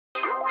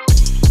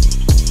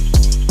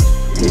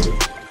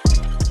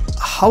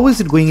How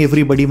is it going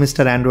everybody,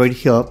 Mr. Android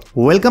here.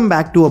 Welcome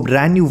back to a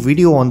brand new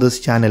video on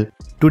this channel.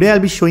 Today I'll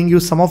be showing you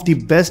some of the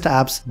best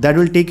apps that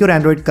will take your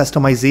Android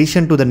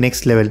customization to the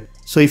next level.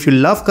 So if you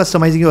love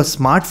customizing your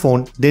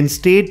smartphone, then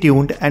stay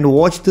tuned and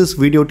watch this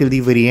video till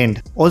the very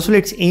end. Also,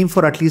 let's aim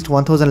for at least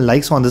 1000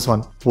 likes on this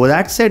one. With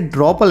that said,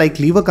 drop a like,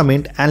 leave a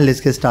comment and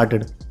let's get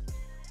started.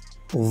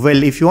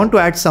 Well, if you want to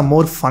add some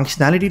more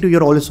functionality to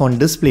your always on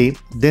display,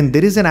 then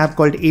there is an app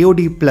called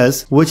AOD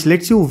Plus which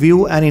lets you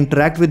view and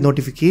interact with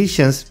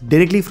notifications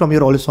directly from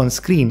your always on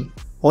screen.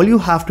 All you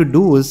have to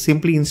do is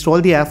simply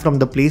install the app from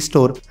the Play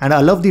Store and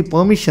allow the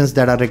permissions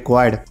that are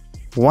required.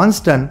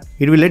 Once done,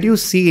 it will let you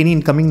see any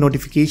incoming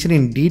notification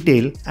in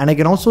detail, and I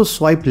can also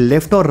swipe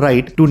left or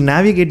right to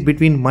navigate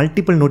between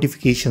multiple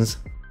notifications.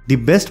 The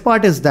best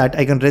part is that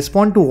I can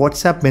respond to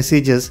WhatsApp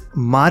messages,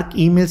 mark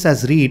emails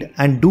as read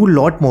and do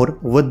lot more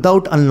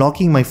without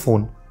unlocking my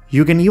phone.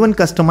 You can even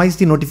customize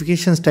the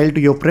notification style to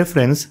your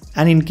preference,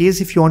 and in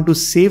case if you want to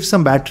save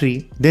some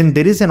battery, then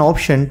there is an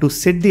option to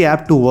set the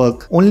app to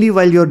work only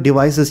while your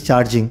device is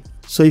charging.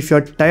 So if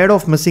you're tired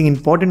of missing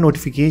important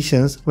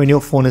notifications when your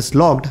phone is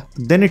locked,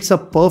 then it's a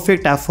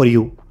perfect app for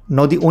you.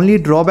 Now the only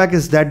drawback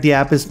is that the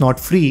app is not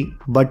free,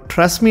 but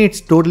trust me,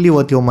 it's totally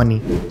worth your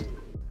money.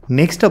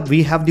 Next up,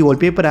 we have the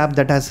wallpaper app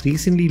that has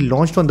recently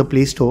launched on the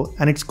Play Store,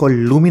 and it's called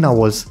Lumina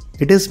Walls.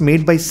 It is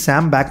made by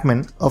Sam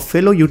Backman, a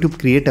fellow YouTube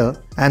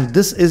creator, and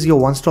this is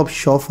your one-stop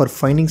shop for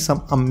finding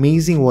some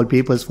amazing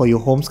wallpapers for your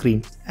home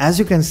screen. As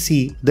you can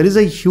see, there is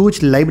a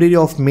huge library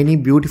of many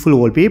beautiful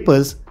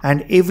wallpapers,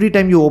 and every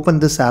time you open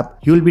this app,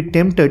 you will be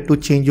tempted to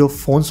change your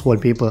phone's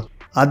wallpaper.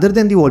 Other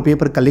than the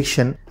wallpaper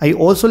collection, I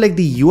also like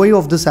the UI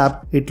of this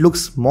app. It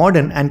looks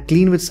modern and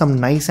clean with some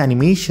nice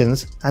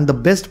animations, and the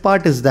best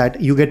part is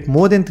that you get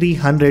more than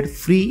 300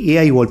 free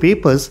AI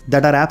wallpapers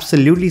that are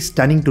absolutely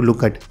stunning to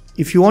look at.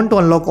 If you want to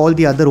unlock all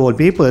the other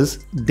wallpapers,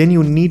 then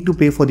you need to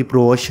pay for the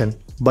pro version.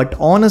 But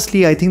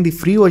honestly, I think the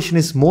free version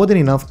is more than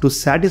enough to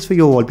satisfy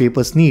your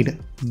wallpapers need.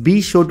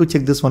 Be sure to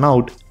check this one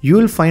out. You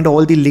will find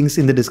all the links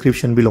in the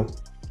description below.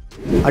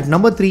 At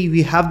number 3,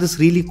 we have this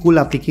really cool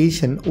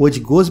application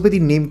which goes by the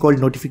name called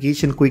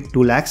Notification Quick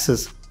Tool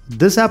Access.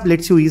 This app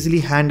lets you easily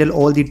handle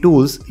all the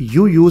tools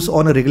you use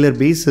on a regular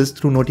basis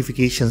through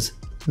notifications.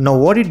 Now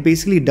what it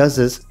basically does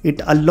is,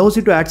 it allows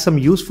you to add some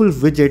useful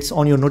widgets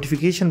on your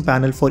notification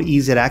panel for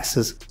easier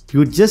access.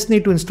 You just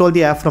need to install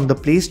the app from the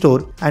Play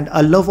Store and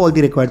allow all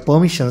the required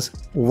permissions.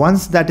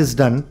 Once that is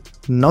done,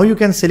 now you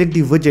can select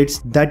the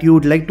widgets that you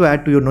would like to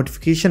add to your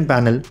notification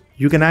panel.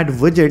 You can add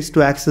widgets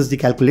to access the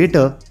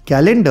calculator,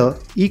 calendar,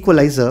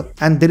 equalizer,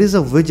 and there is a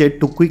widget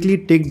to quickly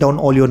take down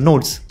all your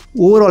notes.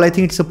 Overall, I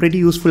think it's a pretty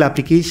useful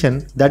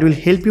application that will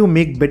help you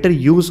make better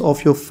use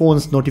of your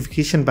phone's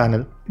notification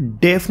panel.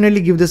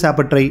 Definitely give this app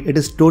a try. It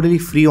is totally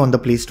free on the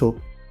Play Store.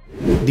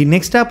 The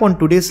next app on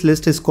today's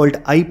list is called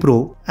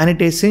iPro, and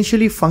it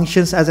essentially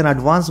functions as an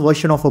advanced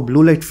version of a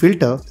blue light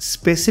filter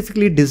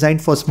specifically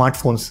designed for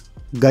smartphones.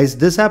 Guys,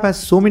 this app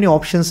has so many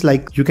options,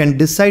 like you can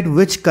decide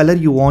which color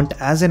you want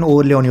as an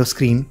overlay on your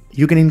screen.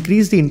 You can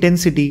increase the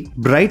intensity,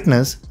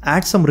 brightness,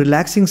 add some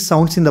relaxing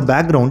sounds in the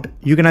background.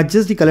 You can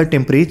adjust the color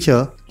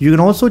temperature. You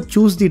can also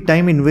choose the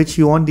time in which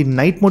you want the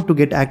night mode to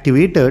get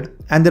activated.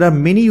 And there are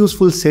many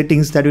useful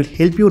settings that will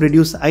help you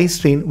reduce eye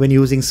strain when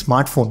using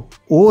smartphone.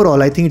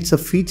 Overall, I think it's a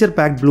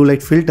feature-packed blue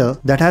light filter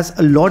that has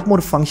a lot more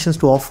functions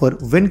to offer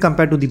when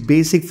compared to the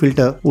basic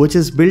filter which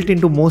is built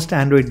into most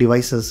Android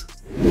devices.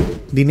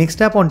 The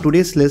next app on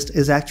today's list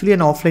is actually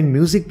an offline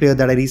music player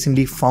that I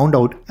recently found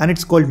out, and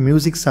it's called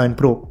Music 7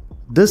 Pro.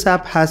 This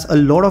app has a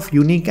lot of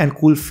unique and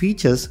cool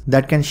features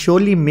that can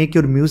surely make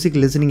your music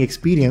listening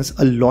experience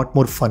a lot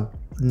more fun.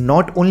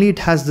 Not only it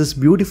has this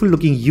beautiful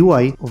looking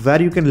UI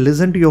where you can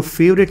listen to your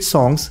favorite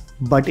songs,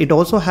 but it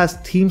also has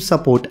theme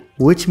support,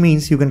 which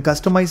means you can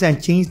customize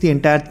and change the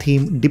entire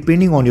theme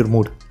depending on your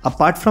mood.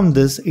 Apart from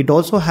this, it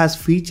also has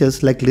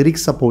features like lyric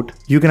support.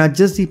 You can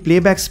adjust the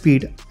playback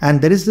speed, and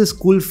there is this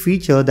cool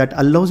feature that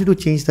allows you to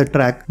change the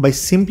track by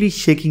simply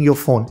shaking your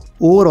phone.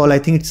 Overall, I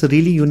think it's a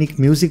really unique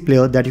music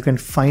player that you can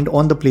find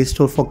on the Play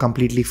Store for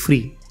completely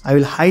free. I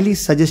will highly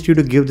suggest you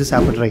to give this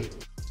app a try.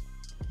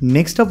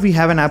 Next up, we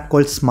have an app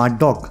called Smart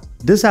Dock.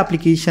 This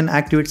application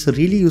activates a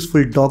really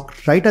useful dock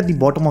right at the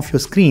bottom of your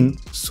screen,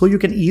 so you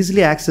can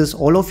easily access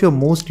all of your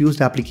most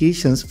used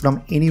applications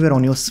from anywhere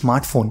on your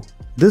smartphone.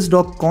 This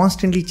dock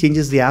constantly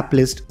changes the app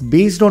list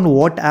based on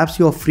what apps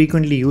you are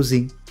frequently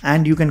using,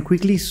 and you can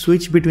quickly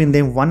switch between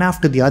them one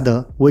after the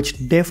other,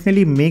 which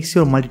definitely makes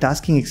your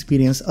multitasking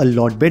experience a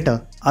lot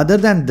better. Other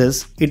than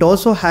this, it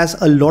also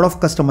has a lot of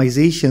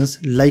customizations,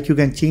 like you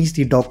can change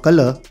the dock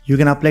color, you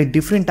can apply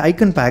different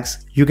icon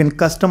packs, you can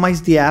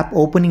customize the app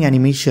opening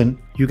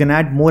animation, you can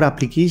add more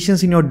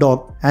applications in your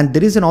dock, and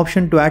there is an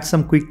option to add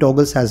some quick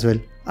toggles as well.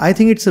 I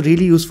think it's a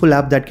really useful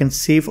app that can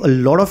save a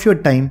lot of your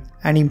time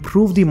and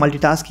improve the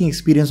multitasking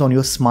experience on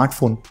your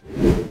smartphone.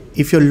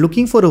 If you're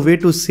looking for a way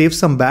to save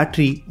some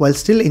battery while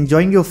still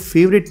enjoying your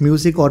favorite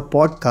music or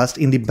podcast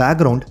in the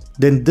background,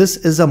 then this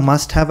is a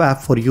must-have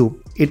app for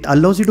you. It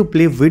allows you to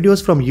play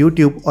videos from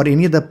YouTube or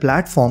any other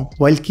platform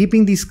while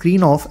keeping the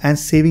screen off and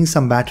saving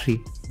some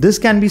battery. This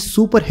can be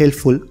super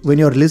helpful when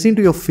you're listening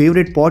to your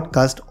favorite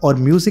podcast or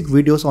music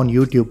videos on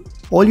YouTube.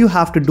 All you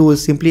have to do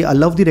is simply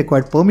allow the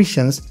required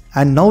permissions,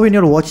 and now when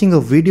you're watching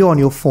a video on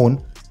your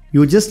phone,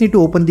 you just need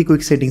to open the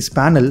quick settings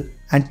panel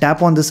and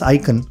tap on this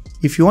icon.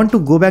 If you want to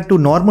go back to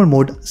normal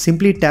mode,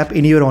 simply tap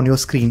anywhere on your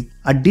screen.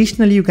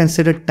 Additionally, you can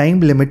set a time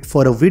limit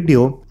for a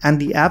video and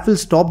the app will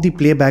stop the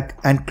playback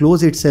and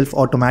close itself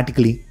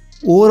automatically.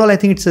 Overall, I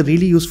think it's a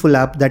really useful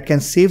app that can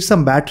save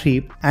some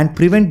battery and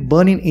prevent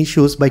burn-in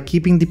issues by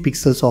keeping the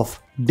pixels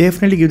off.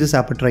 Definitely give this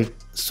app a try.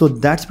 So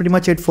that's pretty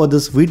much it for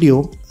this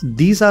video.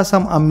 These are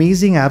some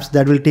amazing apps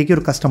that will take your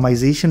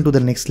customization to the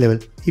next level.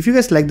 If you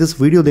guys like this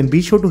video, then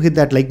be sure to hit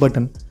that like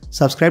button.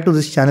 Subscribe to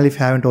this channel if you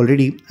haven't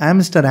already. I am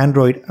Mr.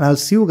 Android and I'll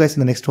see you guys in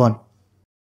the next one.